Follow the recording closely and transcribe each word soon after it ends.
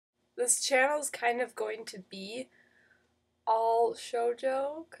this channel is kind of going to be all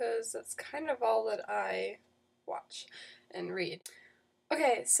shoujo, because that's kind of all that I watch and read.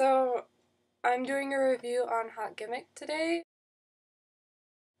 Okay, so I'm doing a review on Hot Gimmick today.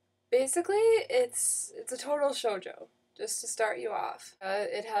 Basically, it's a total shoujo, just to start you off.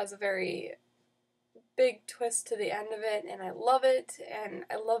 It has a very big twist to the end of it, and I love it, and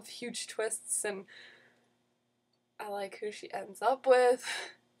I love huge twists, and I like who she ends up with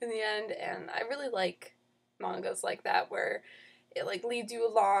in the end, and I really like mangas like that where it like leads you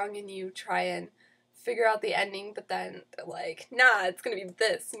along and you try and figure out the ending, but then they're like, nah, it's gonna be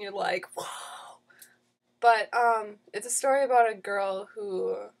this, and you're like, whoa. But it's a story about a girl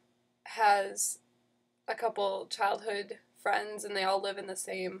who has a couple childhood friends, and they all live in the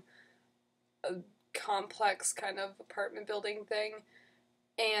same complex kind of apartment building thing.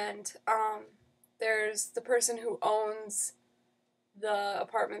 And there's the person who owns the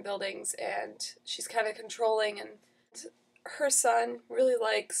apartment buildings, and she's kind of controlling, and her son really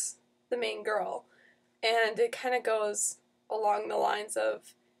likes the main girl. And it kind of goes along the lines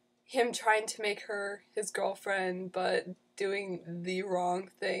of him trying to make her his girlfriend, but doing the wrong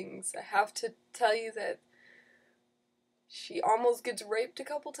things. I have to tell you that she almost gets raped a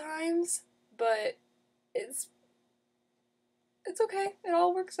couple times, but it's okay. It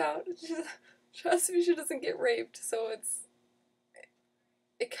all works out. Trust me, she doesn't get raped, so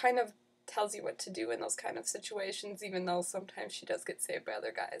it kind of tells you what to do in those kind of situations, even though sometimes she does get saved by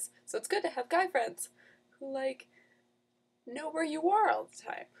other guys. So it's good to have guy friends who, like, know where you are all the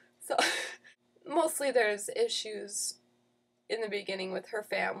time. So, mostly there's issues in the beginning with her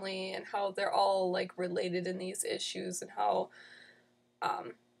family and how they're all, like, related in these issues and how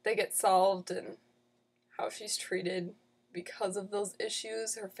they get solved and how she's treated because of those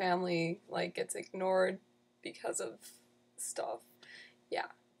issues. Her family, like, gets ignored because of stuff. Yeah,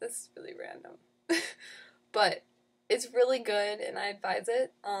 this is really random. But it's really good and I advise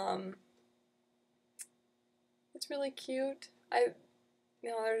it. It's really cute.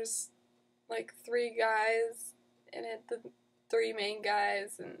 There's like 3 guys in it, the 3 main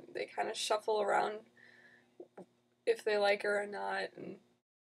guys, and they kind of shuffle around if they like her or not, and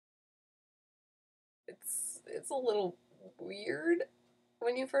it's a little weird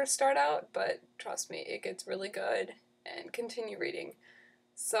when you first start out, but trust me, it gets really good, and continue reading.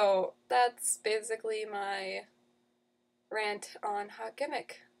 So that's basically my rant on Hot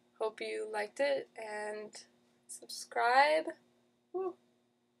Gimmick. Hope you liked it, and subscribe. Woo,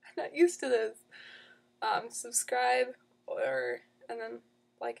 I'm not used to this. Subscribe, and then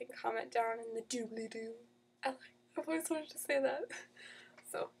like and comment down in the doobly-doo. I've always wanted to say that.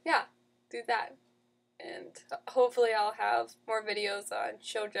 So yeah, do that. And hopefully I'll have more videos on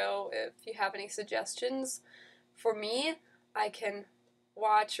shoujo. If you have any suggestions for me, I can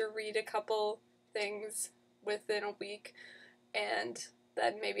watch or read a couple things within a week, and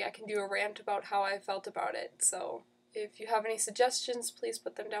then maybe I can do a rant about how I felt about it. So if you have any suggestions, please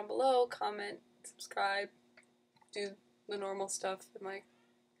put them down below, comment, subscribe, do the normal stuff. And my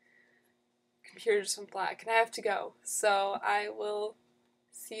computer just went black and I have to go. So I will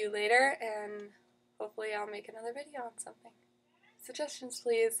see you later, and hopefully I'll make another video on something. Suggestions,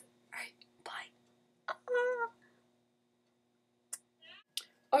 please. Alright, bye.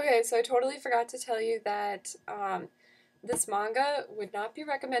 Okay, so I totally forgot to tell you that this manga would not be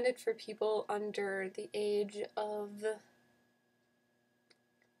recommended for people under the age of,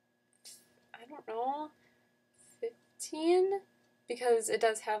 I don't know, 15? Because it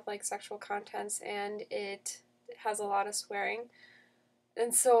does have, like, sexual contents, and it has a lot of swearing.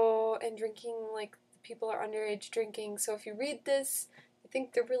 And drinking, like, people are underage drinking, so if you read this, you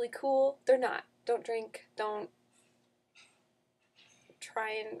think they're really cool, they're not. Don't drink, don't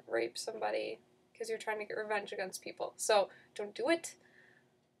try and rape somebody because you're trying to get revenge against people. So don't do it.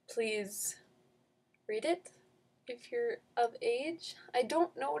 Please read it if you're of age. I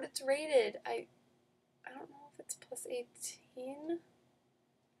don't know what it's rated. I don't know if it's plus 18.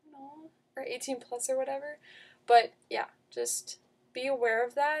 No, or 18 plus or whatever. But yeah, just be aware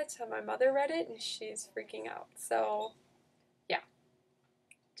of that. My mother read it and she's freaking out. So yeah,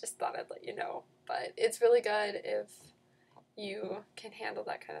 just thought I'd let you know. But it's really good if you can handle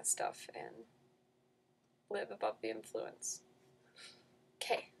that kind of stuff and live above the influence.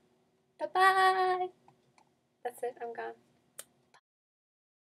 Okay. Bye-bye. That's it. I'm gone.